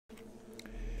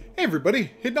Hey everybody,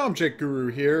 Hidden Object Guru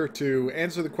here to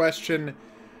answer the question,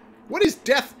 what is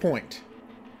Death Point?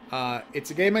 It's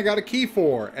a game I got a key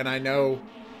for, and I know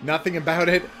nothing about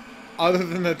it other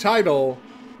than the title,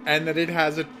 and that it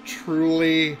has a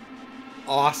truly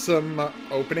awesome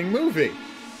opening movie.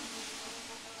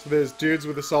 So there's dudes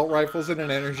with assault rifles and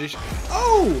an energy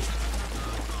Oh!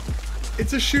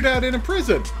 It's a shootout in a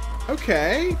prison.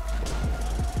 Okay.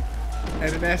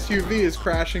 And an SUV is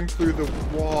crashing through the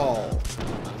wall.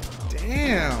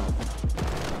 Damn.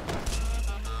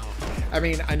 I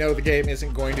mean, I know the game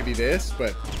isn't going to be this,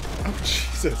 but... Oh,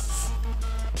 Jesus.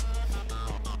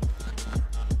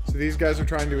 So these guys are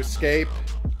trying to escape.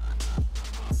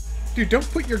 Dude, don't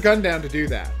put your gun down to do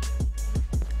that.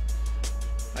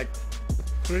 Like,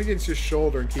 put it against your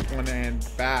shoulder and keep one hand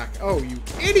back. Oh, you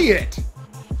idiot!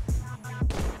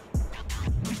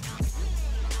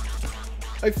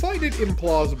 I find it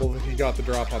implausible that he got the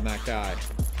drop on that guy.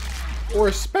 Or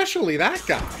especially that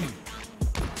guy.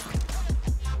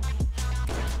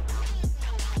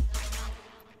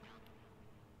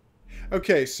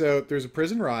 Okay, so there's a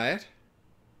prison riot.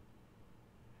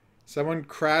 Someone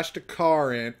crashed a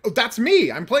car in... Oh, that's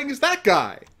me! I'm playing as that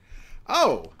guy!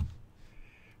 Oh!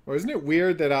 Well, isn't it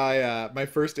weird that my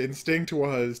first instinct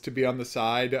was to be on the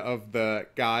side of the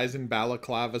guys in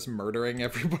balaclavas murdering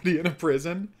everybody in a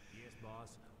prison? Yes,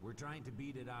 boss. We're trying to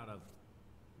beat it out of...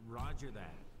 Roger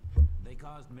that. They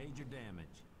caused major damage.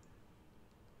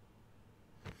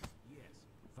 Yes.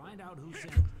 Find out who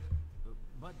sent...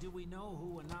 But do we know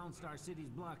who announced our city's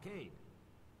blockade?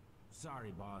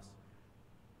 Sorry, boss.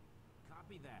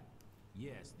 Copy that.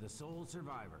 Yes, the sole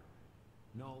survivor.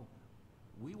 No,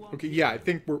 we won't. Okay, yeah, I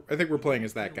think we're playing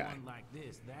as that guy.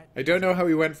 I don't know how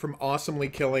he went from awesomely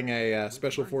killing a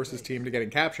special forces team to getting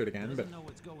captured again, but know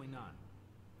what's going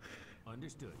on.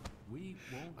 Understood. We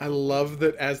won't. I love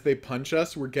that as they punch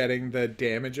us, we're getting the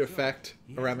damage effect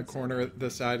around the corner,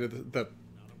 the side of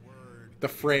the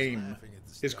frame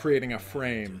is creating a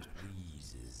frame.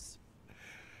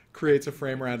 Creates a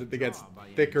frame around it that gets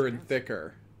thicker and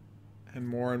thicker and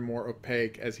more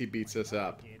opaque as he beats us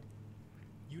up.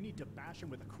 You need to bash him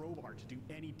with a crowbar to do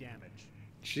any damage.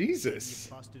 Jesus.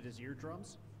 You busted his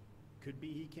eardrums? Could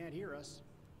be he can't hear us.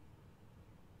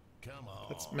 Come on.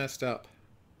 That's messed up.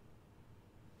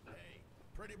 Hey,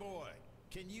 pretty boy,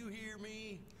 can you hear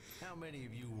me? How many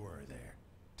of you were there?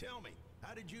 Tell me,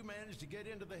 how did you manage to get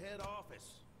into the head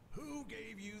office? Who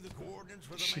gave you the coordinates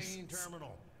for the main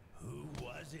terminal? Who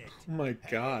was it? Oh my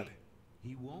God.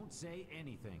 He won't say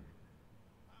anything.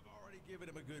 I've already given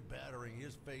him a good battering.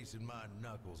 His face and my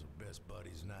knuckles are best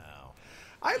buddies now.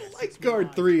 I like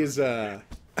Guard 3's,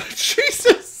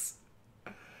 Jesus!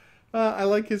 I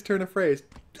like his turn of phrase.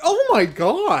 Oh my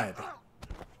God!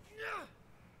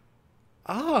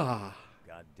 Ah.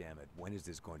 God damn it, when is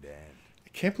this going to end? I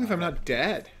can't believe I'm not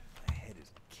dead. My head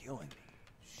is killing me.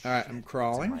 Alright, I'm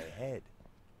crawling. My head.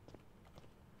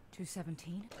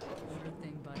 217? Sure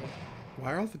thing, buddy.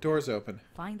 Why are all the doors open?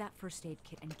 Find that first aid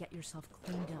kit and get yourself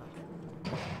cleaned up.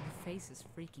 Your face is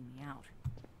freaking me out.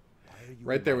 Why are you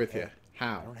Right in there my with head? you.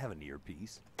 How? I don't have an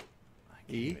earpiece. I can't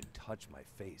E? even touch my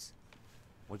face.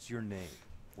 What's your name?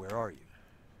 Where are you?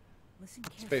 Listen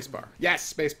carefully. Spacebar.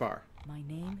 Yes, spacebar. My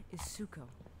name is Suko.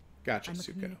 Gotcha, I'm a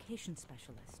Suko. communication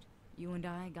specialist. You and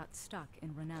I got stuck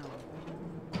in Renown.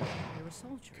 You're a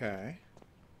soldier. Okay.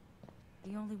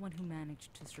 The only one who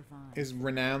managed to survive. Is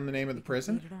Renown the name of the We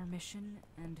prison? completed our mission,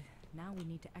 and now we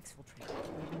need to exfiltrate.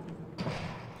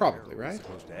 Probably, Where are we right?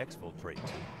 supposed to exfiltrate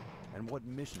to? And what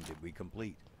mission did we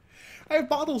complete? I have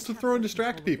bottles to throw and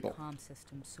distract Control of people. the comm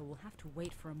system, so we'll have to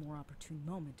wait for a more opportune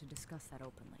moment to discuss that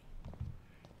openly.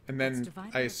 And Let's then,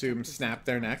 divide I our assume, objectives snap into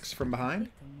their parts necks from and behind?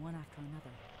 complete them one after another.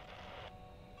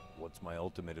 What's my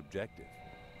ultimate objective?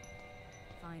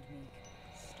 Find me.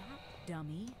 Stop,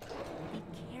 dummy. Be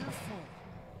careful.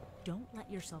 Don't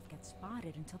let yourself get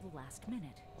spotted until the last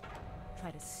minute. Try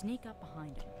to sneak up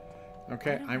behind him.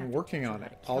 Okay, I don't have I'm to working teach you on how it.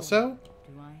 to kill Also, him,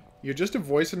 do I? you're just a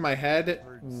voice in my head.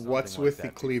 Heard What's something with like the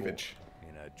that cleavage? before.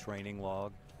 In a training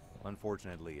log?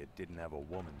 Unfortunately, it didn't have a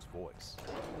woman's voice.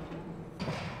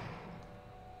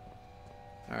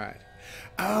 Alright.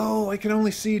 Oh, I can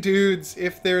only see dudes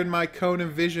if they're in my cone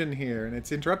of vision here, and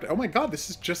it's interrupted. Oh my God, this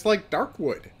is just like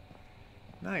Darkwood.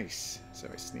 Nice. So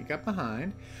I sneak up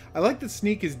behind. I like that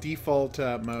sneak is default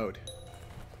mode.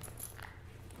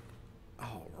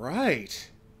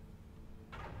 Alright.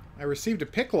 I received a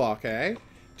pick lock, eh?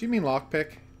 Do you mean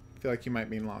lockpick? I feel like you might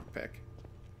mean lockpick.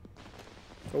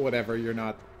 But whatever, you're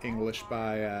not English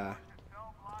by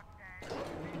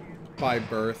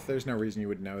birth. There's no reason you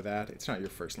would know that. It's not your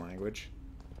first language.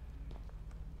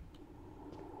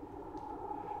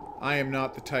 I am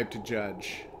not the type to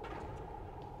judge.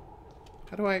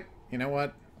 How do I... You know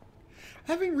what? I'm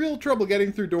having real trouble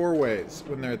getting through doorways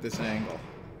when they're at this angle.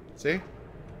 See?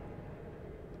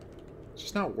 It's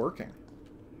just not working.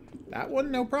 That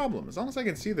one, no problem. As long as I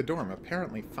can see the door, I'm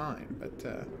apparently fine.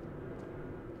 But,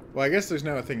 well, I guess there's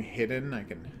no thing hidden. I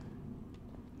can...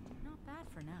 Not bad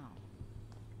for now.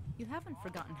 You haven't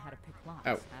forgotten how to pick locks,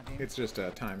 Oh, have you? it's just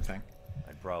a time thing.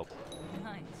 I'd probably...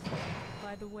 Nice.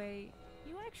 By the way,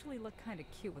 you actually look kind of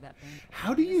cute with that band.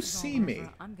 How do you This is all see me? over,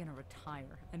 I'm gonna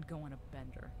retire and go on a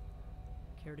bender.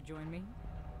 Care to join me?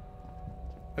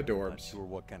 Not Adorbs. sure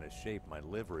what kind of shape my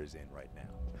liver is in right now.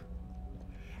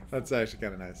 That's actually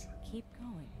kind of nice. Keep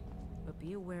going, but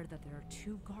be aware that there are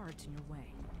 2 guards in your way.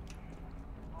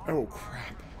 Oh,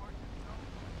 crap.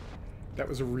 That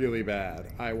was really bad.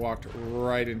 I walked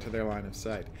right into their line of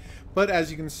sight. But as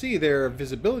you can see, their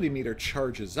visibility meter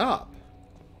charges up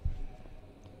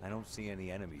I don't see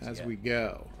any enemies as yet. we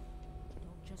go.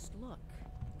 Don't just look.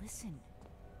 Listen.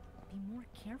 Be more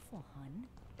careful, hun.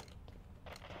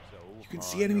 So, You can Han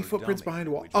see enemy or footprints dummy, behind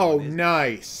a wall. which Oh, one is it?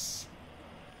 nice.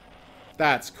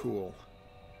 That's cool.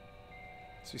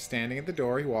 So he's standing at the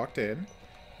door. He walked in.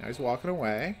 Now he's walking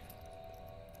away.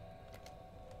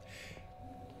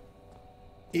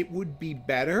 It would be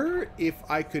better if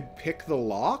I could pick the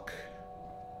lock.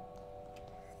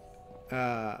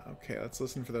 Okay, let's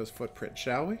listen for those footprints,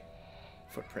 shall we?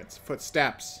 Footprints.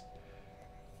 Footsteps.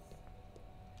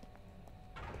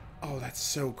 Oh, that's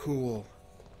so cool.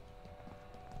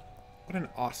 What an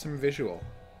awesome visual.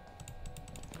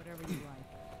 Whatever you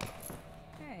like.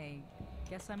 Hey,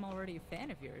 guess I'm already a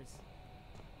fan of yours.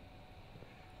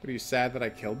 What, are you sad that I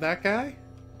killed that guy?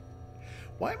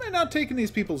 Why am I not taking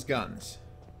these people's guns?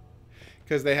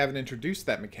 Because they haven't introduced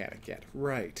that mechanic yet.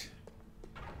 Right.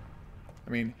 I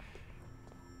mean,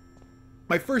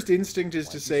 my first instinct is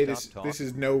to say this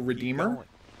is no redeemer, going.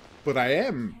 but I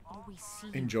am Can't always see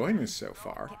you. enjoying this so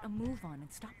far. Get a move on and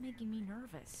stop making me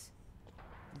nervous.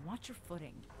 And watch your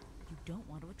footing. You don't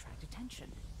want to attract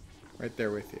attention. Right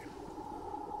there with you.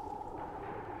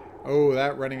 Oh,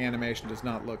 that running animation does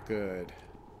not look good.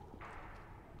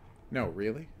 No,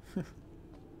 really?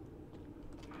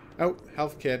 Oh,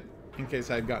 health kit, in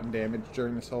case I'd gotten damaged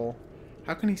during this hole.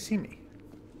 How can he see me?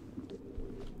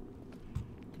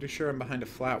 Pretty sure I'm behind a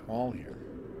flat wall here.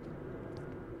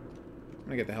 I'm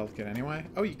gonna get the health kit anyway.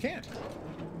 Oh, you can't.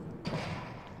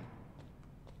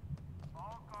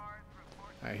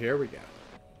 Alright, here we go.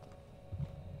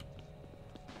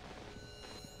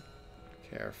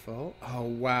 Careful. Oh,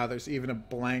 wow, there's even a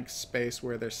blank space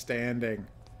where they're standing.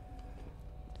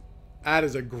 That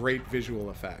is a great visual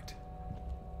effect.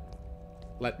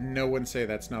 Let no one say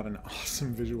that's not an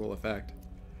awesome visual effect.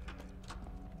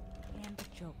 And the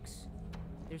jokes.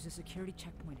 There's a security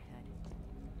checkpoint ahead.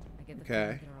 I get the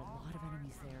Okay. feeling there are a lot of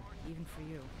enemies there, even for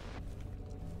you.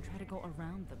 Try to go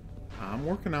around them. I'm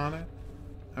working on it.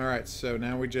 Alright, so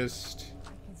now we just...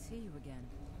 I can see you again.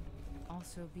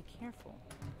 Also, be careful.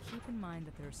 Keep in mind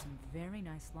that there are some very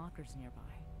nice lockers nearby.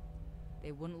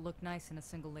 They wouldn't look nice in a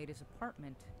single lady's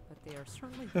apartment, but they are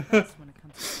certainly the best when it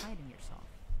comes to hiding yourself.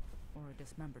 Or a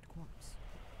dismembered corpse.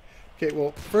 Okay,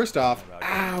 well, first off...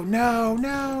 Ow, no,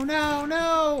 no, no,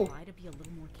 no! Try to be a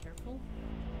little more careful.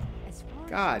 As far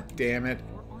God as damn it.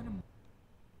 we're on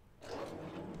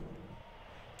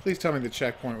a Please tell me the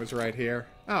checkpoint was right here.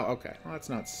 Oh, okay. Well, that's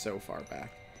not so far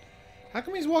back. How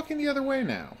come he's walking the other way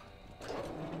now?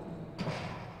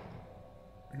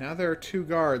 Now there are 2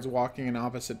 guards walking in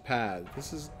opposite paths.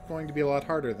 This is going to be a lot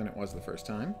harder than it was the first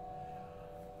time.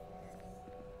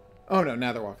 Oh no,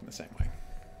 now they're walking the same way.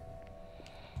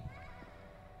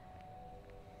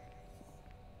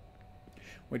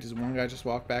 Wait, does one guy just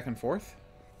walk back and forth?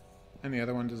 And the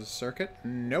other one does a circuit?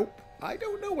 Nope. I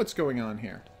don't know what's going on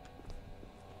here.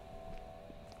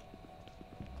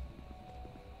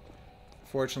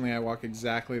 Fortunately, I walk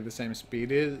exactly the same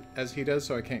speed as he does,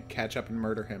 so I can't catch up and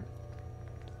murder him.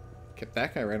 Kept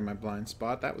that guy right in my blind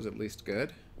spot. That was at least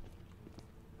good.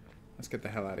 Let's get the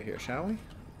hell out of here, shall we?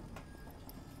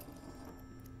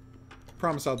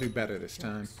 Promise I'll do better this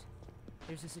time. jokes.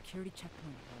 There's a security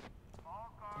checkpoint ahead.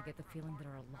 I get the feeling there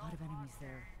are a lot of enemies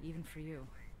there, even for you.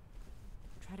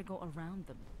 Try to go around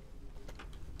them.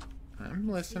 I'm See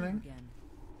you listening. again.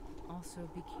 Also,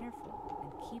 be careful,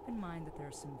 and keep in mind that there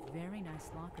are some very nice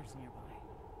lockers nearby.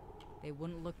 They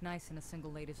wouldn't look nice in a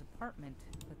single lady's apartment,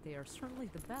 but they are certainly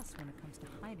the best when it comes to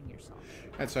hiding yourself.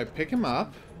 Alright, so I pick him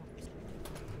up.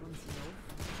 Once you know,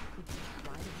 could you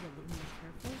try to be a little more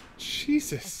careful? As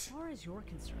Jesus. far as you're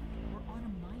concerned, we're on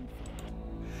a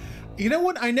minefield. You know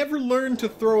what? I never learned to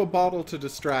throw a bottle to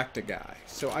distract a guy,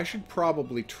 so I should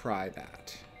probably try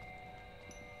that.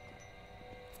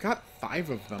 I've got 5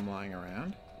 of them lying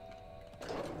around.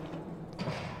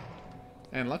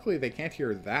 And luckily they can't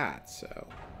hear that, so...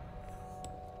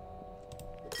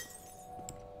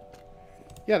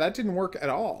 Yeah, that didn't work at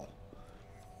all.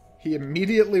 He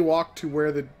immediately walked to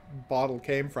where the bottle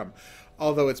came from.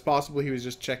 Although it's possible he was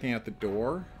just checking out the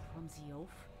door. Clumsy oaf.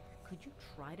 Could you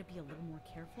try to be a little more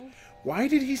careful? Why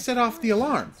did he set off the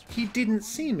alarm? He didn't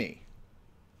see me.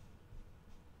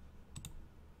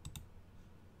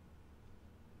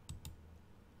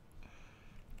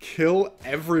 Kill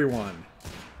everyone.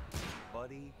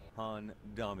 Buddy, Hun,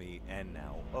 Dummy, and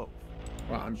now Oaf.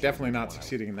 Well, I'm definitely not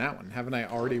succeeding in that one. Haven't I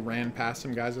already ran past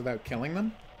some guys without killing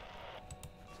them?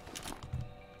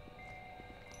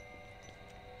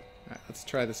 Alright, let's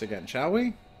try this again, shall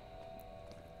we?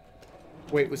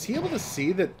 Wait, was he able to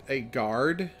see that a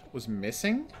guard was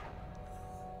missing?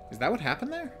 Is that what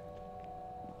happened there?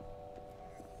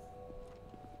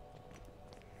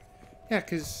 Yeah,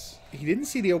 because he didn't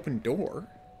see the open door.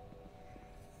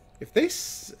 If they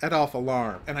set off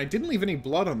alarm, and I didn't leave any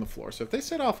blood on the floor, so if they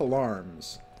set off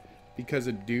alarms because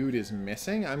a dude is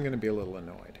missing, I'm going to be a little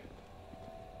annoyed.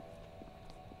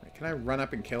 Wait, can I run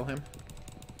up and kill him?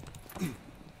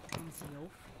 Clumsy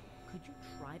oaf. Could you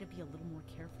try to be a little more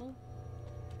careful?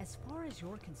 As far as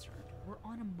you're concerned, we're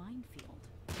on a minefield.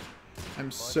 I'm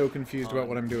so confused about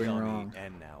what I'm doing Dummy, wrong.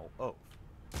 And now Oaf.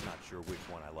 Not sure which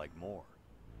one I like more.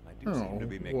 I do seem to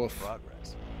be making woof.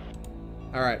 progress.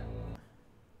 Alright.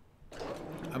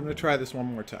 I'm going to try this one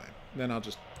more time. Then I'll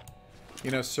just,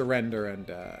 you know, surrender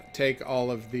and take all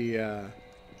of the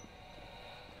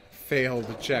failed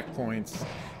checkpoints.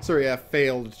 Sorry,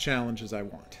 failed challenges I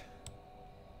want.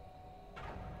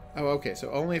 Oh, okay, so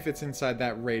only if it's inside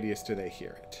that radius do they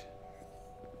hear it.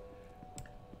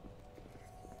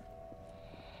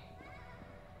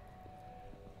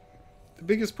 The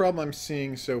biggest problem I'm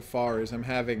seeing so far is I'm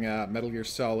having Metal Gear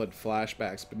Solid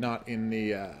flashbacks, but not in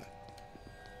the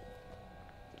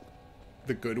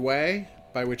good way,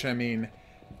 by which I mean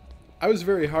I was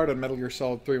very hard on Metal Gear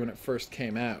Solid 3 when it first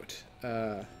came out.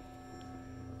 Metal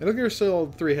Gear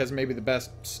Solid 3 has maybe the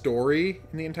best story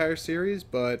in the entire series,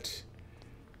 but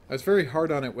I was very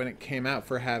hard on it when it came out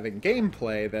for having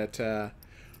gameplay that,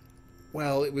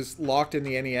 well, it was locked in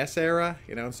the NES era.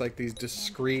 You know, it's like these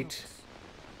discrete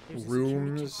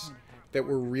rooms that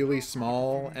were really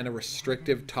small and a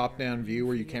restrictive top-down view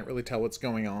where you can't really tell what's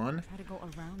going on. Try to go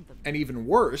around them. And even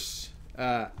worse,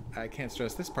 I can't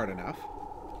stress this part enough.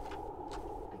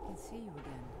 I can see you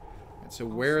again. And so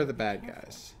where are the bad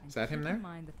guys? Is that him Keep there? in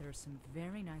mind that there are some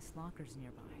very nice lockers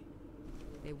nearby.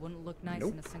 They wouldn't look nice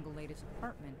Nope. in a single lady's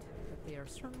apartment, but they are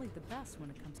certainly the best when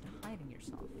it comes to hiding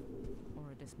yourself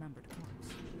or a dismembered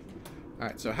corpse.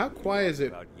 Alright, so how quiet is it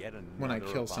About yet when I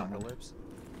another kill someone? apocalypse?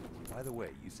 By the way,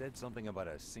 you said something about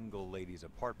a single lady's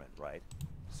apartment, right?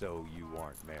 So you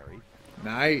aren't married?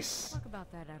 Nice. Talk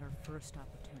about that at our first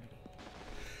opportunity.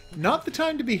 Not the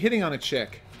time to be hitting on a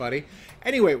chick, buddy.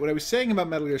 Anyway, what I was saying about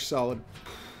Metal Gear Solid...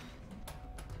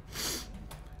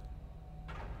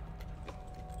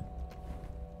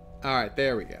 Alright,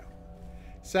 there we go.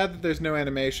 Sad that there's no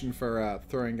animation for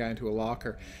throwing a guy into a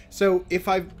locker. So, if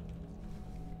I...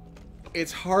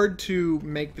 It's hard to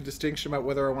make the distinction about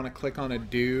whether I want to click on a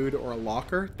dude or a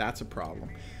locker. That's a problem.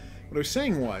 What I was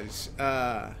saying was...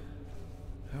 Oh,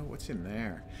 what's in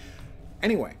there?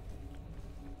 Anyway.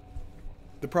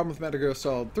 The problem with Metal Gear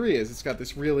Solid 3 is it's got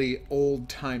this really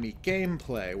old-timey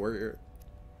gameplay where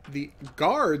the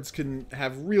guards can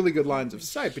have really good lines of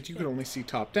sight, but you can only see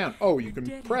top-down. Oh, you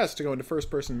can press to go into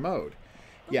first-person mode.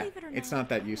 Yeah, Believe it or it's not, not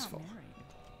that I'm useful. married.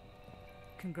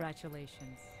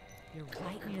 Congratulations. You're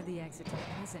right near the exit to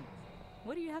prison.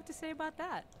 What do you have to say about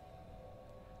that?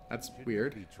 That's Shouldn't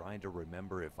weird. I be trying to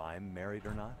remember if I'm married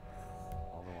or not?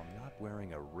 Although I'm not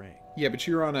wearing a ring. Yeah, but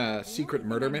you're on a The secret only thing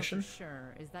murder I know mission? for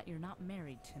sure is that you're not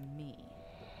married to me.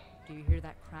 Do you hear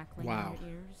that crackling Wow. in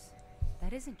your ears?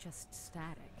 That isn't just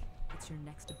static. It's your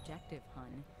next objective,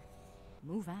 hun.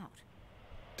 Move out.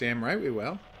 Damn right we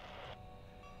will.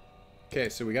 Okay,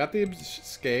 so we got the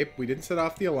escape. We didn't set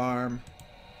off the alarm.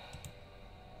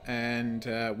 And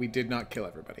we did not kill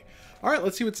everybody. Alright,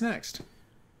 let's see what's next.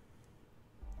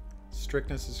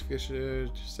 Strictness is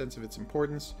sufficient, sense of its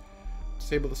importance.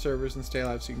 Disable the servers and stay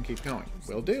alive so you can keep going.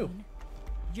 Will do. 217?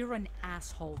 You're an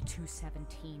asshole,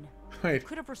 217. Wait,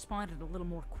 Could have responded a little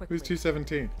more quickly. who's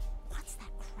 217? What's that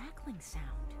crackling sound?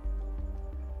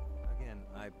 Again,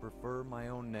 I prefer my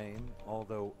own name,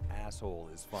 although asshole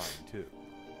is fine too.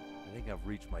 I think I've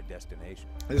reached my destination.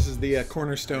 This is the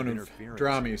cornerstone of Interference.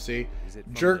 drama, you see. Is it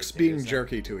from Jerks the being data center?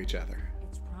 jerky to each other.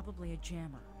 It's probably a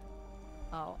jammer.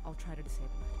 I'll try to disable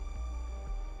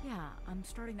it. Yeah, I'm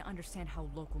starting to understand how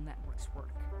local networks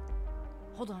work.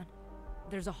 Hold on.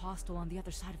 There's a hostel on the other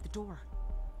side of the door.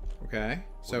 Okay,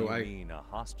 so What do I you mean a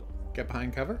hostile? get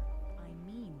behind cover? I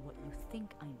mean what you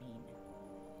think I mean.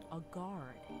 A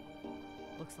guard.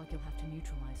 Looks like you'll have to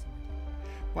neutralize him.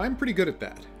 Well, I'm pretty good at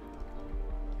that.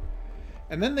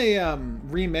 And then they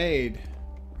remade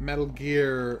Metal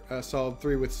Gear Solid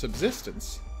 3 with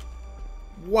Subsistence.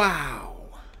 Wow.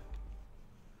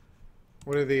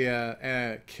 What are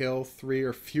the kill 3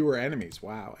 or fewer enemies?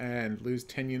 Wow. And lose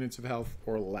 10 units of health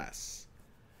or less.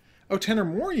 Oh, 10 or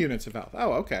more units of health.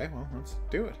 Oh, okay. Well, let's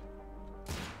do it.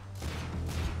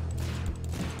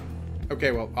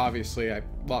 Okay, well, obviously I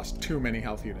lost too many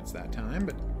health units that time,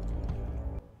 but,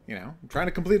 you know, I'm trying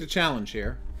to complete a challenge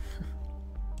here.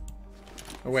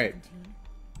 Oh, wait. 17.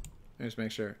 Let me just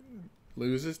make sure.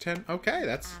 Loses 10? Okay,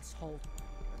 that's... Asshole.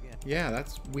 Yeah,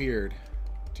 that's weird.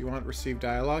 Do you want receive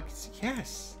dialogue?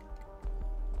 Yes.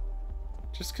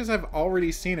 Just because I've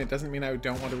already seen it doesn't mean I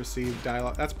don't want to receive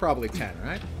dialogue. That's probably 10,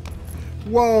 right?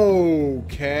 Whoa,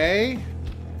 okay.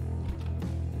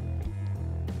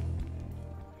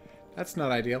 That's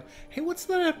not ideal. Hey, what's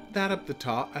that up the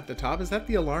top? At the top, is that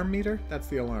the alarm meter? That's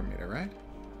the alarm meter, right?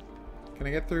 Can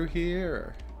I get through here?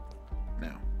 Or...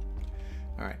 No.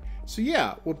 All right. So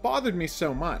yeah, what bothered me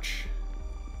so much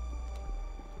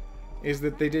is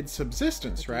that they did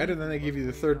Subsistence, right? And then they give you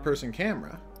the third-person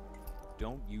camera.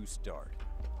 Don't you start.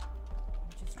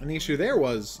 And the issue there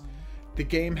was the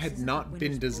game had not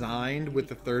been designed with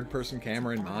the third-person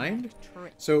camera in mind,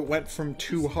 so it went from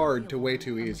too hard to way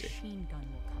too easy. Machine gun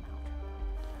will come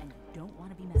out, and you don't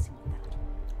want to be messing with that.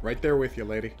 Right there with you,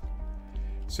 lady.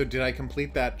 So did I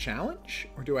complete that challenge?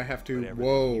 Or do I have to... Whatever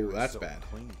Whoa, here is that's so bad.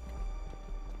 clean.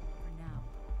 For now,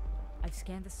 I've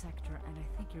scanned the sector, and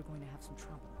I think you're going to have some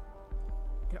trouble.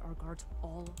 There are guards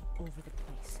all over the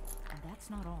place, and that's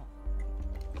not all.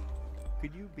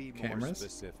 Could you be more Cameras?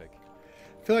 specific?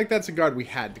 I feel like that's a guard we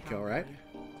had to kill, right?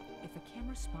 If a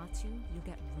camera spots you, you'll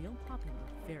get real popular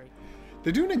very quickly.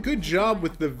 They're doing a good job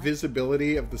with the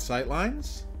visibility of the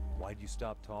sightlines. Why'd you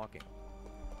stop talking?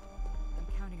 I'm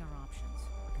counting our options.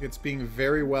 It's being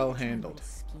very well Here's my handled. little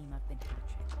scheme I've been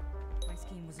hatching. My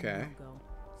scheme was Okay. a no-go.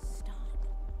 Stop.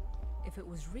 If it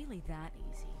was really that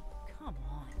easy, come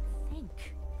on,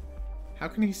 think. How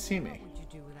can he see me? What would you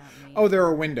do without me? Oh, there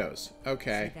are windows.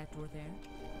 Okay. See that door there?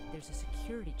 There's a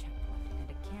security checkpoint and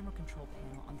a camera control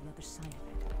panel on the other side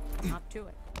of it. Hop to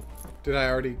it. Did I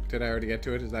already get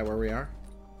to it? Is that where we are?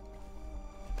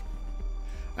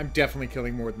 I'm definitely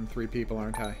killing more than 3 people,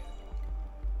 aren't I?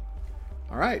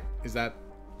 Alright.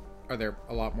 Are there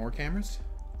a lot more cameras?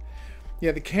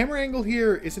 Yeah, the camera angle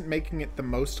here isn't making it the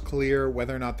most clear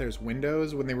whether or not there's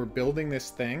windows. When they were building this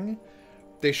thing,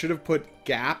 they should have put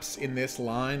gaps in this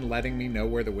line letting me know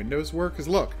where the windows were. Because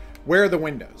look, where are the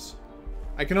windows?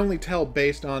 I can only tell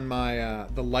based on my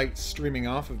the light streaming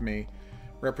off of me,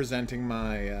 representing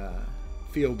my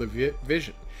field of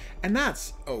vision. And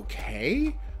that's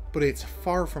okay, but it's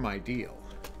far from ideal.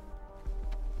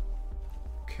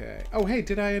 Okay. Oh, hey,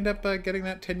 did I end up getting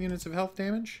that 10 units of health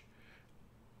damage?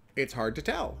 It's hard to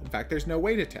tell. In fact, there's no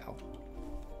way to tell.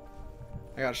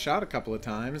 I got shot a couple of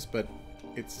times, but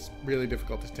it's really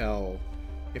difficult to tell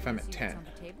if I'm at See 10. what's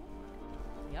on the table?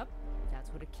 Yep, that's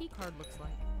what a key card looks like.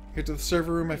 Get to the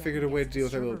server room, I Yeah, figured a way to it's deal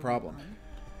with the our little server room, problem. honey.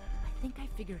 I think I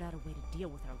figured out a way to deal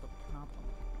with our little problem.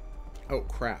 Oh,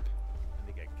 crap.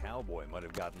 I think a cowboy might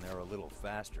have gotten there a little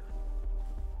faster.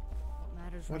 What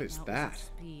matters What right is now that? isn't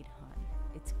speed, hun.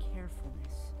 It's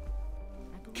carefulness.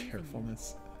 I believe in you.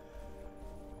 Carefulness.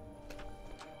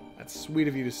 That's sweet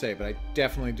of you to say, but I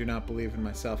definitely do not believe in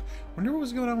myself. Wonder what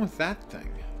was going on with that thing.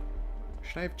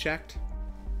 Should I have checked?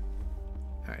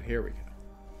 Alright, here we go.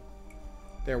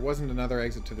 There wasn't another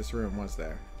exit to this room, was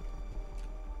there?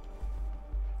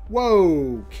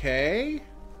 Whoa, okay.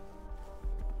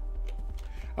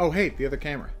 Oh, hey, the other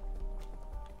camera.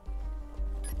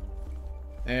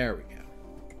 There we go.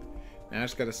 Now I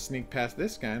just gotta sneak past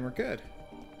this guy and we're good.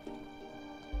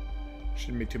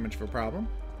 Shouldn't be too much of a problem.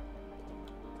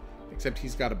 Except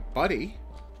he's got a buddy.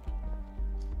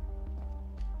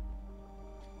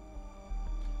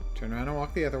 Turn around and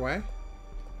walk the other way.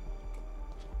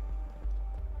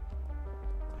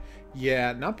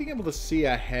 Yeah, not being able to see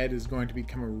ahead is going to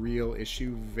become a real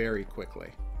issue very quickly.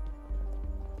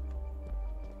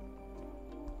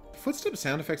 The footstep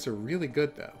sound effects are really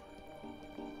good, though.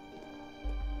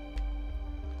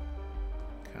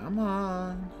 Come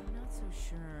on. I'm not so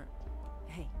sure.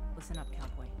 Hey, listen up,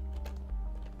 cowboy.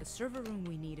 The server room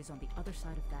we need is on the other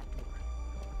side of that door.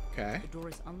 Okay. The door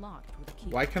is unlocked with a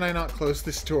key. Why can I not close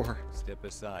this door? Step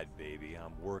aside, baby.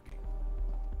 I'm working.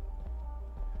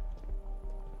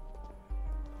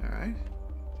 Alright.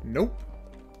 Nope.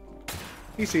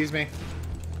 He sees me.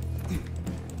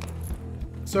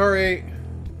 Sorry. Got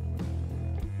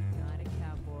it,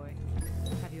 cowboy.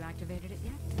 Have you activated it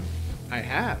yet? I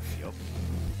have. Yup.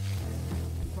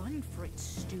 Run for it,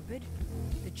 stupid.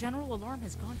 The general alarm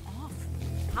has gone off.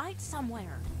 Hide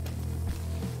somewhere.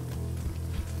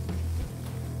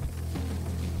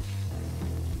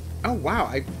 Oh,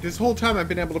 wow. This whole time I've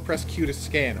been able to press Q to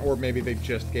scan, or maybe they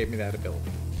just gave me that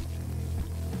ability.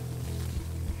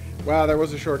 Wow, there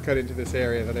was a shortcut into this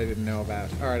area that I didn't know about.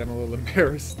 Alright, I'm a little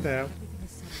embarrassed now. Everything is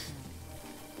settled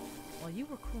down. While you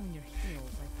were cooling your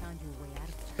heels, I found you a way out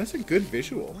of there. That's a good I'm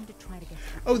visual. going to try to get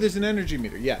Oh, there's an energy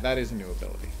meter. Yeah, that is a new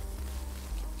ability.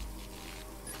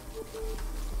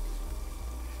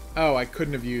 Oh, I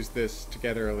couldn't have used this to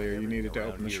get earlier. You needed to Around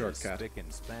open the here is shortcut. Spick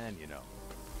and span, you know.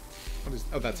 What is,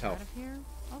 oh, that's Get out health. of here.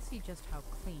 I'll see just how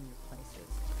clean your place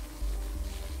is.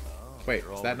 Oh, Wait,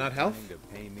 you're is that not already health? planning to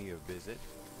pay me a visit?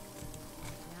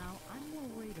 Now, I'm more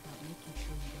worried about making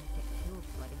sure you don't get killed,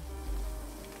 buddy.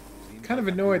 Seems Kind of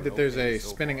like I'm annoyed doing that there's okay a so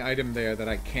spinning far. item there that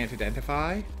I can't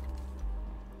identify.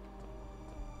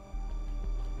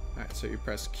 Alright, so you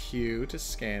press Q to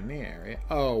scan the area.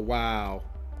 Oh, wow.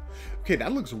 Okay,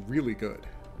 that looks really good.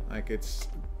 Like, it's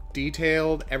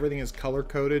detailed, everything is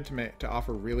color-coded to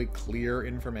offer really clear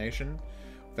information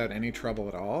without any trouble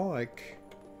at all. Like,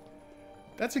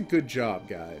 that's a good job,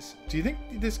 guys. Do you think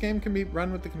this game can be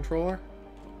run with the controller?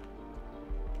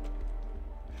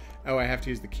 Oh, I have to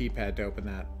use the keypad to open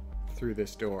that through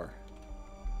this door.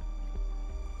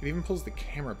 It even pulls the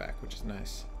camera back, which is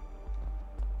nice.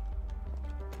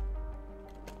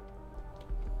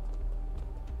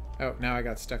 Oh, now I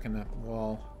got stuck in that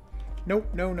wall. Nope,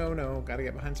 no, no, no. Gotta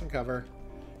get behind some cover.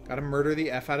 Gotta murder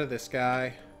the F out of this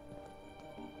guy.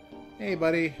 Hey,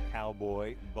 buddy.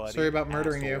 Cowboy, buddy, Sorry about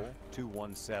murdering you. asshole,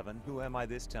 217. Who am I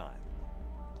this time?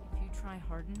 If you try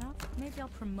hard enough, maybe I'll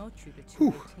promote you to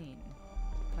Whew. 218.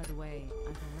 By the way,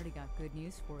 I've already got good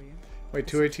news for you. Wait,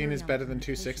 The 218 is security better on than the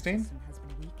communication 216? system has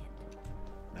been weakened.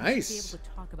 We'll Nice. be able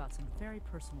to talk about some very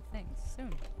personal things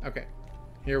soon. Okay,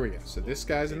 here we go. So this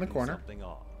guy's in the Taking corner. Something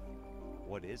off.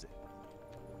 What is it?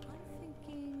 I'm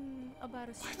thinking about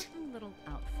a certain little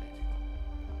outfit.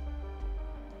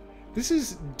 This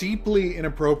is deeply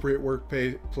inappropriate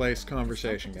workplace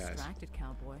conversation, Don't get guys. distracted,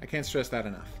 cowboy. I can't stress that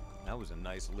enough. That was a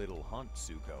nice little hunt,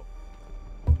 Suko.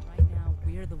 Right now,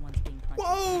 we're the ones being hunted.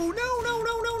 Whoa! No, no,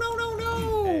 no, no, no, no,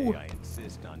 no! Hey, I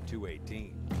insist on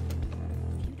 218.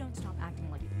 If you don't stop acting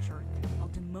like a jerk, I'll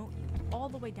demote you all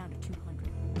the way down to 200.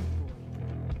 Boy.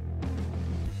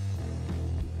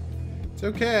 It's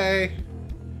okay.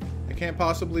 It can't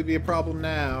possibly be a problem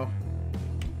now.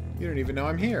 You don't even know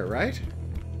I'm here, right?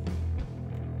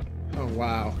 Oh,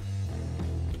 wow.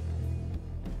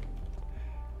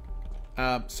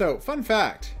 So, fun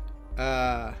fact.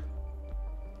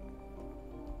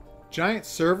 Giant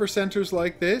server centers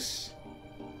like this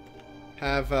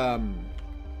have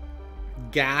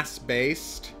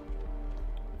gas-based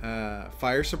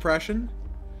fire suppression,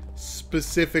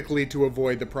 specifically to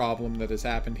avoid the problem that has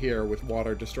happened here with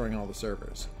water destroying all the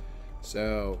servers.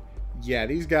 So, yeah,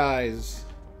 these guys,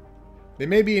 they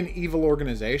may be an evil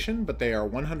organization, but they are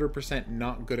 100%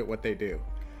 not good at what they do.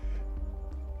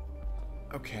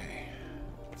 Okay.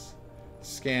 Let's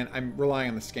scan. I'm relying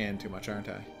on the scan too much, aren't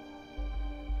I?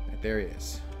 Right, there he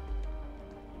is.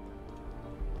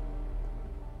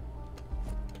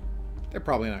 They're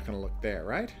probably not going to look there,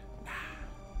 right?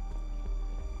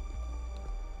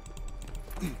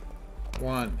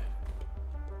 One.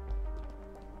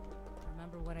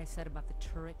 Remember what I said about the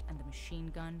turret and the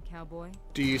machine gun, cowboy?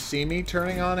 Do you see me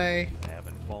turning on a I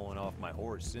haven't fallen off my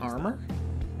horse since armor? then.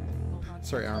 Hold on to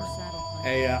Sorry, your armor. saddle, hun.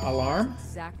 A alarm? That's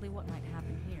exactly what might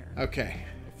happen here. Okay.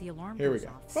 If the alarm Here we goes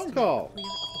go. off, Phone steer call. clear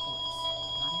of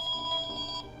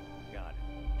the bullets. Got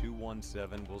it.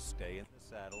 217 will stay in the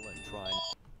saddle and try and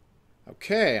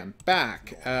Okay, I'm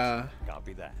back.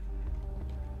 copy that.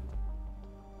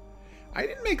 I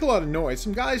didn't make a lot of noise.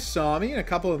 Some guys saw me, and a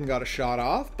couple of them got a shot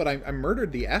off, but I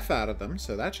murdered the F out of them,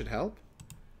 so that should help.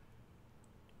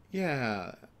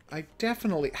 Yeah, I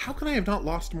definitely... How can I have not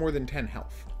lost more than 10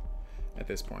 health at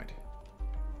this point?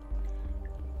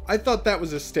 I thought that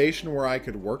was a station where I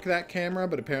could work that camera,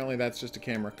 but apparently that's just a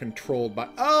camera controlled by...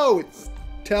 Oh, it's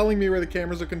telling me where the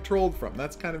cameras are controlled from.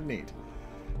 That's kind of neat.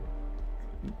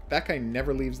 That guy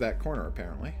never leaves that corner,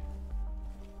 apparently.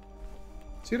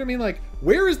 See what I mean? Like,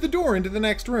 where is the door into the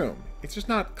next room? It's just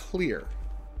not clear.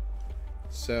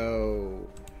 So,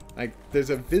 like, there's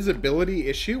a visibility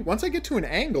issue. Once I get to an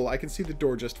angle, I can see the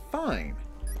door just fine.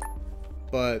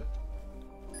 But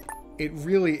it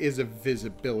really is a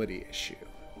visibility issue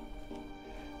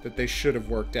that they should have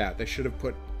worked out. They should have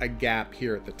put a gap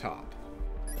here at the top.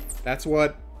 That's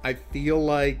what I feel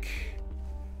like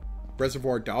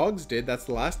Reservoir Dogs did. That's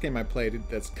the last game I played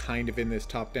that's kind of in this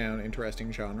top-down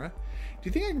interesting genre. Do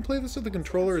you think I can play this with a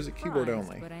controller or is it keyboard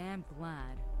only? But I am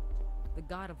glad. The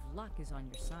god of luck is on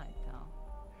your side, pal.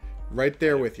 Right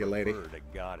there with you, lady. Preferred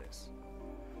a goddess.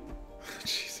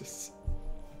 Jesus.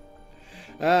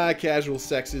 Ah, casual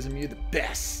sexism, you're the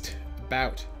best.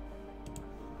 About.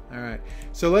 Alright,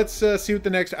 so let's see what the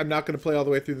next... I'm not going to play all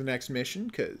the way through the next mission,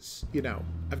 because, you know,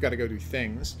 I've got to go do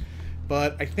things.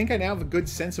 But I think I now have a good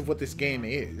sense of what this game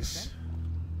is.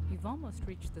 You've almost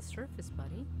reached the surface,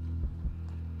 buddy.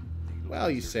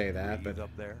 Well, you say that, but...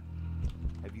 Up there?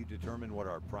 Have you determined what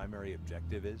our primary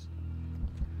objective is?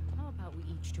 How about we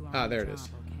each do our own there it job, is.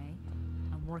 okay?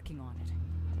 I'm working on it.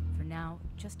 For now,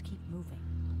 just keep moving.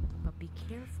 But be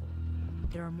careful.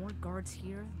 There are more guards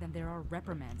here than there are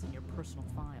reprimands in your personal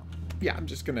file. Yeah, I'm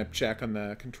just going to check on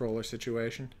the controller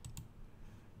situation.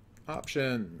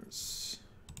 Options.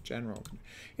 General.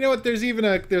 You know what? There's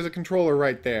a controller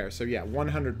right there. So yeah,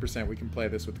 100% we can play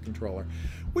this with the controller.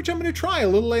 Which I'm going to try a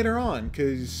little later on,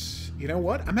 because, you know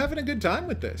what? I'm having a good time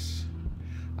with this.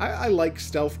 I like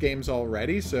stealth games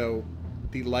already, so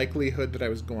the likelihood that I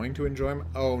was going to enjoy them...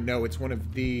 Oh, no, it's one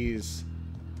of these...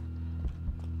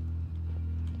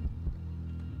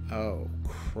 Oh,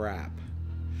 crap.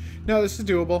 No, this is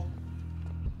doable.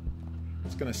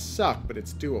 It's going to suck, but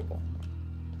it's doable.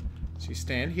 So you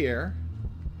stand here.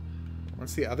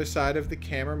 Once the other side of the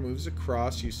camera moves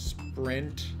across, you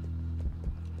sprint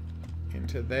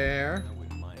into there. I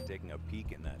wouldn't mind taking a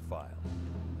peek in that file.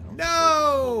 I don't No! suppose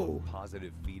it's full of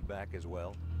positive feedback as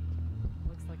well.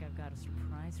 Looks like I've got a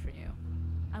surprise for you.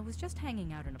 I was just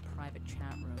hanging out in a private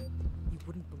chat room. You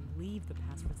wouldn't believe the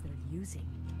passwords they're using.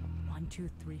 1, 2,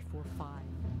 3, 4, 5.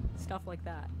 Stuff like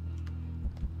that.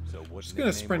 So what's Just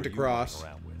gonna sprint across.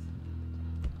 Drop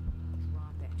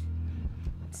it.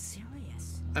 I'm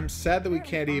serious. I'm sad that we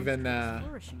can't even...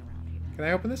 Flourishing around here. Can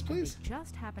I open this, please? They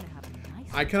just happen to have a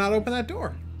nice I cannot open that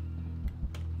door.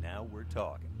 Now we're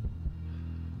talking.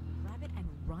 Grab it and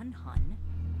run, hun.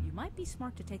 You might be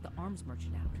smart to take the arms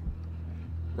merchant out.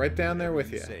 Right down there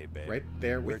with you. Say, babe. Right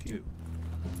there Where with you.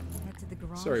 Head to the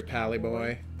garage. Sorry, Pally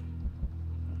boy.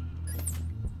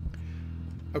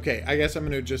 Okay, I guess I'm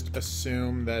going to just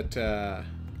assume that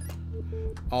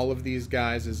all of these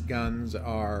guys' guns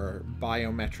are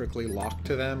biometrically locked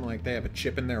to them. Like, they have a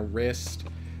chip in their wrist,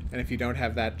 and if you don't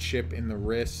have that chip in the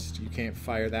wrist, you can't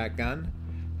fire that gun.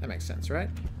 That makes sense, right?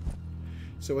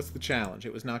 So what's the challenge?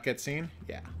 It was not get seen?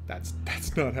 Yeah, that's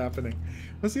not happening.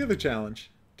 What's the other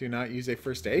challenge? Do not use a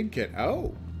first aid kit.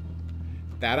 Oh,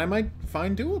 that I might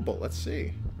find doable. Let's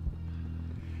see.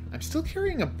 I'm still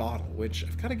carrying a bottle, which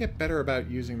I've got to get better about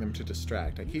using them to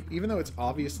distract. I keep, even though it's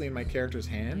obviously in my character's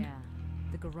hand, Yeah,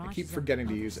 the garage I keep is on forgetting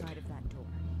the to other use it. side of that door.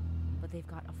 But they've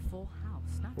got a full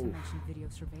house, not to Oof. mention video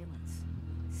surveillance.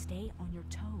 Stay on your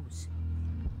toes.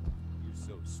 You're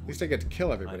so sweet. At least I get to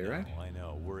kill everybody, I know, right? I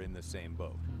know. We're in the same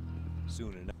boat.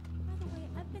 Soon enough. By the way,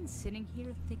 I've been sitting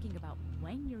here thinking about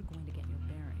when you're going to get your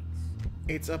bearings.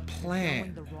 It's a Going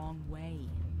plan. the wrong way.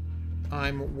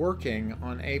 I'm working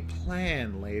on a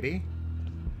plan, lady.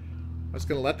 I was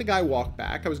going to let the guy walk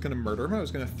back. I was going to murder him. I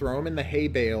was going to throw him in the hay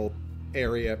bale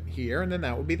area here, and then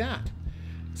that would be that.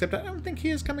 Except I don't think he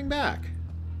is coming back.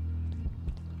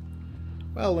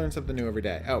 Well, learn something new every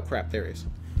day. Oh, crap, there he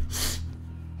is.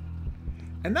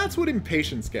 And that's what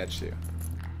impatience gets you.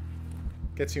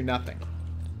 Gets you nothing.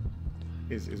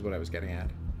 Is what I was getting at.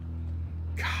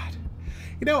 God.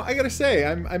 You know, I gotta say,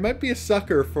 I might be a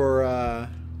sucker for,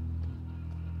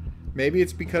 maybe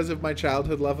it's because of my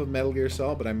childhood love of Metal Gear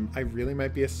Solid, but I really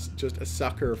might be just a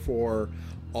sucker for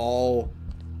all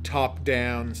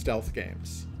top-down stealth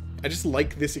games. I just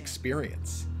like this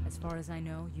experience. As far as I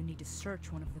know, you need to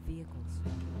search one of the vehicles.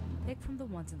 Pick from the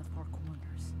ones in the far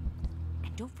corners.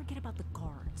 And don't forget about the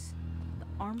guards. The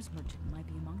arms merchant might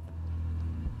be among them.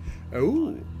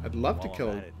 Oh, I'd love to While kill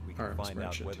I'm at it, we can arms find out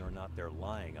merchant. whether or not they're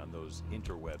lying on those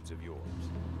interwebs of yours.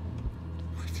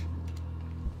 What?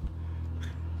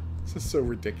 This is so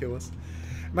ridiculous.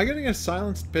 Am I getting a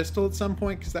silenced pistol at some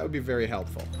point? Because that would be very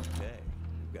helpful. Okay,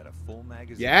 we've got a full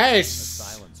magazine Yes! and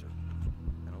a silencer.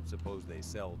 I don't suppose they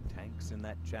sell tanks in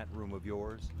that chat room of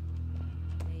yours?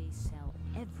 They sell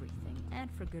everything, and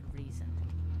for good reason.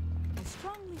 I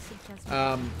strongly suggest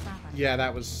Yeah,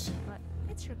 that was but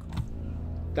it's your call.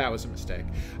 a mistake.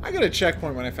 I got a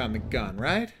checkpoint when I found the gun,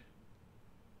 right?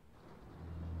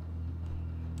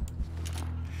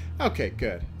 Okay,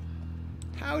 good.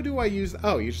 How do I use...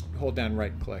 Oh, you just hold down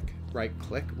right click. Right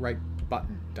click, right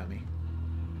button, dummy.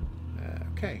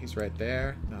 Okay, he's right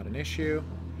there. Not an issue.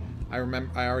 I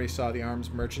remember I already saw the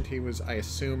arms merchant. He was, I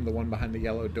assume, the one behind the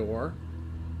yellow door.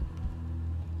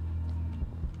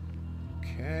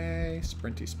 Okay,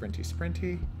 sprinty, sprinty,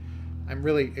 sprinty. I'm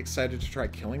really excited to try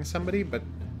killing somebody, but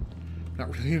I'm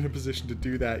not really in a position to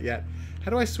do that yet.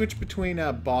 How do I switch between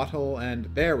a bottle and...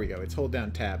 There we go. It's hold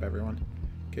down tab, everyone.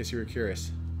 In case you were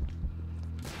curious.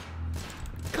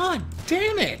 God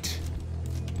damn it!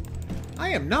 I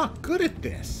am not good at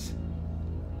this.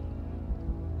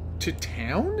 To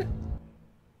town?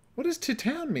 What does to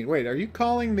town mean? Wait, are you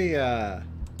calling the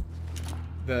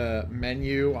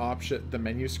menu option, the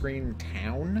menu screen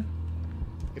town?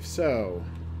 If so,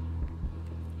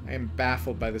 I am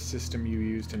baffled by the system you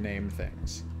use to name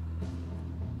things.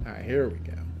 Alright, here we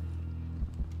go.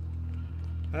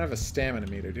 I don't have a stamina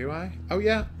meter, do I? Oh,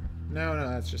 yeah. No,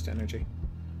 that's just energy.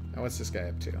 Now, what's this guy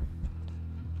up to?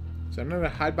 So I'm going to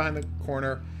hide behind the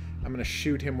corner. I'm going to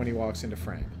shoot him when he walks into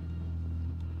frame.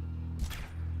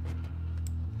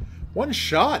 One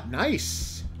shot!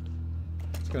 Nice!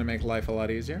 It's going to make life a lot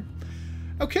easier.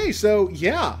 Okay, so,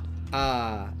 yeah.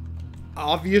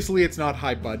 Obviously, it's not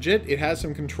high budget. It has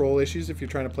some control issues if you're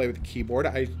trying to play with the keyboard.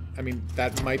 I mean,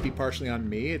 that might be partially on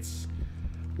me. It's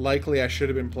likely I should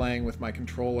have been playing with my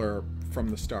controller from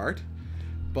the start.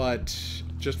 But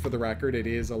just for the record, it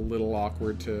is a little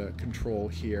awkward to control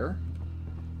here.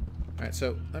 Alright,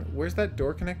 so where's that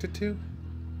door connected to?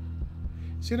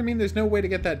 See what I mean? There's no way to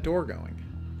get that door going.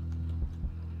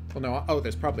 Well, no. Oh,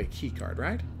 there's probably a key card,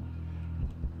 right?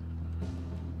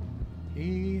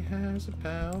 He has a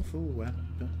powerful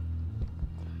weapon.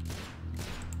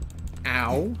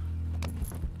 Ow.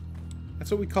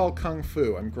 That's what we call kung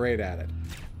fu. I'm great at it.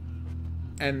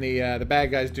 And the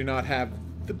bad guys do not have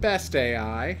the best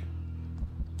AI.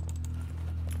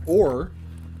 Or,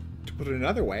 to put it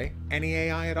another way, any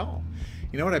AI at all.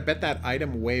 You know what? I bet that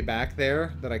item way back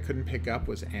there that I couldn't pick up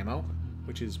was ammo,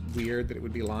 which is weird that it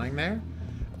would be lying there.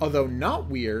 Although not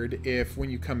weird if when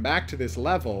you come back to this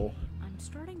level... I'm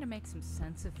starting to make some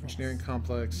sense of this. Engineering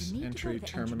complex, entry,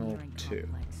 terminal 2.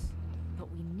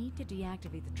 But we need to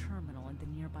deactivate the terminal in the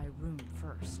nearby room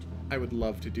first. I would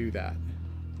love to do that.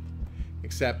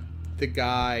 Except the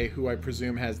guy who I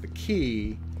presume has the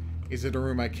key is in a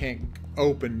room I can't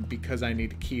open because I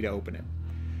need a key to open it.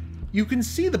 You can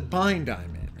see the bind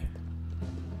I'm in.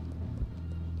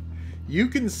 You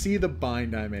can see the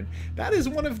bind I'm in. That is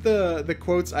one of the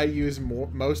quotes I use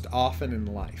most often in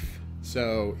life.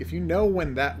 So if you know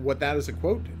what that is a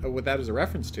quote, what that is a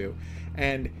reference to,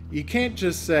 and you can't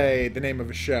just say the name of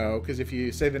a show, because if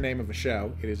you say the name of a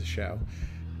show, it is a show.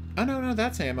 Oh, no,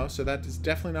 that's ammo, so that is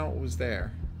definitely not what was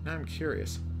there. Now I'm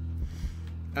curious.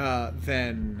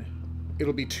 Then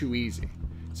it'll be too easy.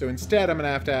 So instead, I'm going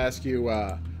to have to ask you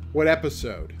what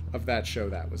episode of that show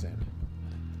that was in.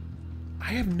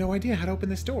 I have no idea how to open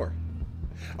this door.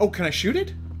 Oh, can I shoot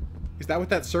it? Is that what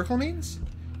that circle means?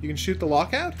 You can shoot the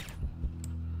lockout?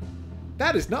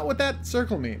 That is not what that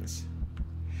circle means.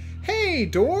 Hey,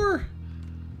 door!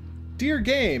 Dear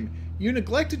game, you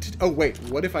neglected to... Oh, wait.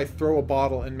 What if I throw a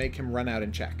bottle and make him run out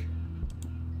and check?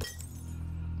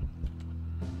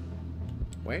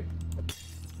 Wait.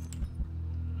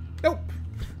 Nope.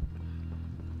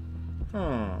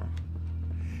 Huh.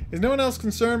 Is no one else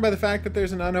concerned by the fact that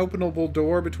there's an unopenable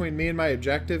door between me and my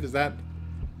objective? Is that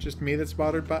just me that's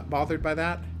bothered by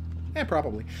that? Yeah,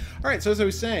 probably. Alright, so as I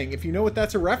was saying, if you know what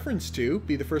that's a reference to,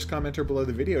 be the first commenter below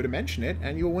the video to mention it,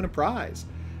 and you'll win a prize.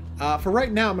 For right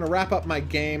now, I'm going to wrap up my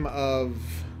game of...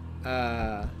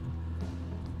 I've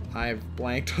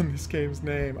blanked on this game's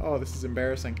name. Oh, this is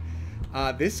embarrassing.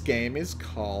 This game is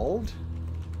called...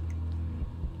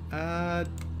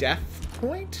 Death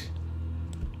Point?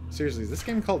 Seriously, is this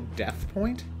game called Death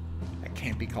Point? That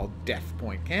can't be called Death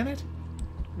Point, can it?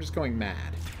 I'm just going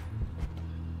mad.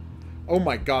 Oh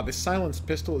my god, this silenced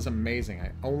pistol is amazing.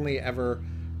 I only ever...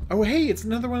 Oh, hey, it's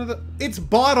another one of the... It's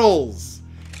bottles!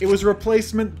 It was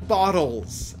replacement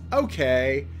bottles.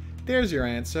 Okay, there's your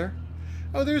answer.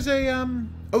 Oh, there's a,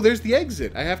 Oh, there's the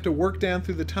exit. I have to work down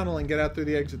through the tunnel and get out through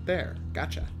the exit there.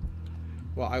 Gotcha.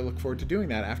 Well, I look forward to doing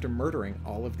that after murdering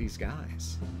all of these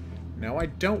guys. No, I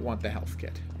don't want the health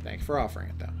kit. Thanks for offering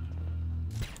it, though.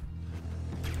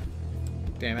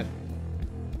 Damn it.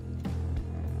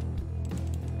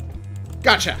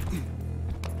 Gotcha!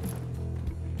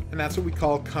 And that's what we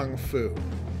call kung fu. It's too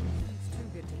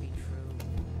good to be true.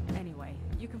 Anyway,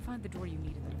 you can find the door you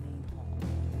need in the main hall.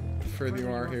 The further you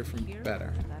are here from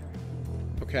better.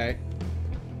 Okay.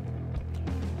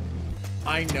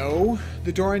 I know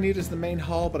the door I need is the main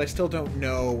hall, but I still don't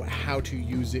know how to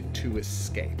use it to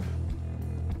escape.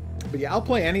 But yeah, I'll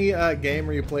play any game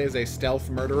where you play as a stealth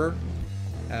murderer.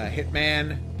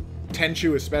 Hitman,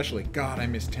 Tenchu especially. God, I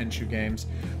miss Tenchu games.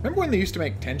 Remember when they used to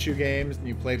make Tenchu games and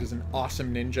you played as an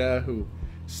awesome ninja who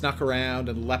snuck around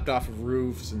and leapt off of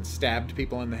roofs and stabbed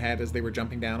people in the head as they were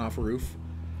jumping down off a roof.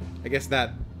 I guess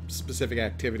that specific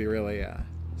activity really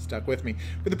stuck with me.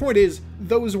 But the point is,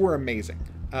 those were amazing.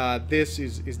 This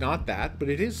is not that, but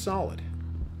it is solid.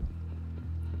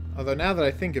 Although now that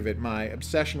I think of it, my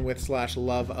obsession with /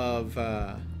 love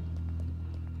of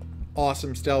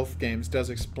awesome stealth games does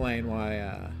explain why...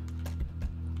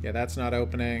 yeah, that's not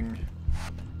opening.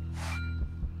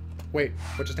 Wait,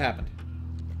 what just happened?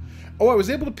 Oh, I was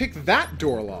able to pick that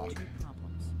door lock.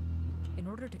 Problems. In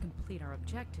order to complete our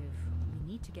objective,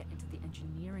 we need to get into the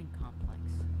engineering complex.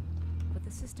 But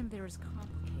the system there is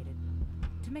complicated.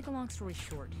 To make a long story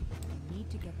short, we need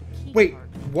to get the key Wait, card.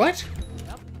 what?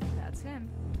 Yep, that's him.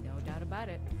 No doubt about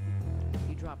it.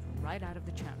 He dropped right out of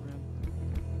the chat room.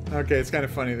 Okay, it's kind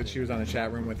of funny that she was on a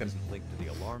chat room with him. Linked to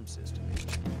the alarm system.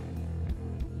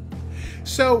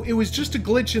 So, it was just a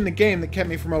glitch in the game that kept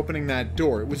me from opening that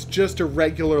door. It was just a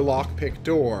regular lockpick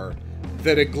door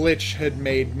that a glitch had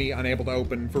made me unable to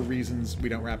open for reasons we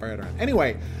don't wrap our head around.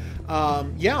 Anyway,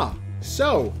 yeah.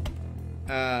 So,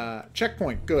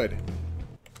 checkpoint, good.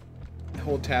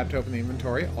 Hold tab to open the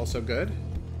inventory, also good.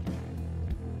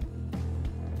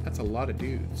 That's a lot of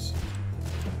dudes.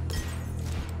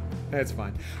 That's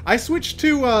fine. I switched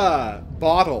to,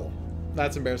 bottle.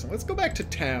 That's embarrassing. Let's go back to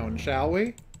town, shall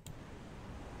we?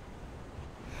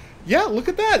 Yeah, look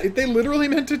at that. They literally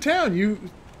meant to town. You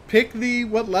pick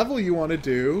what level you want to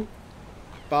do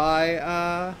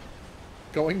by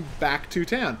going back to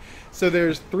town. So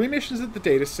there's 3 missions at the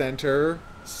data center,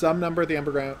 some number at the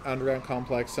underground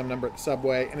complex, some number at the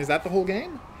subway. And is that the whole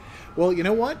game? Well, you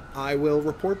know what? I will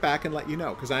report back and let you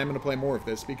know, because I am going to play more of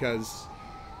this because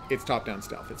it's top-down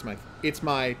stealth. It's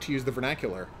my, to use the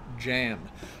vernacular, jam.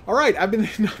 All right, I've been the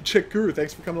HOGuru.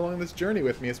 Thanks for coming along this journey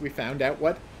with me as we found out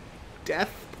what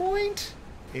Death Point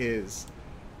is.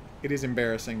 It is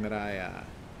embarrassing that I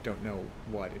don't know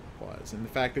what it was, and the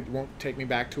fact that it won't take me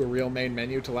back to a real main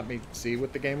menu to let me see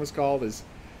what the game was called is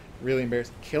really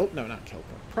embarrassing. No, not Kill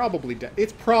Point. Probably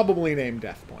it's probably named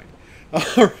Death Point.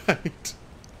 All right,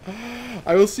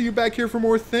 I will see you back here for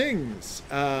more things.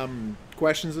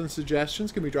 Questions and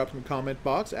suggestions can be dropped in the comment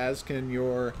box, as can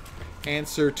your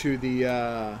answer to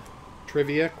the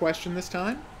trivia question this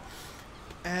time.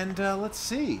 And let's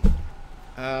see.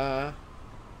 I'm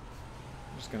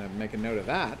just going to make a note of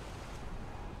that.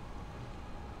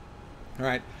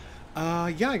 Alright.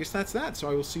 Yeah, I guess that's that. So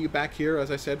I will see you back here, as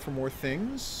I said, for more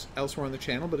things elsewhere on the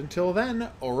channel. But until then,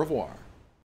 au revoir.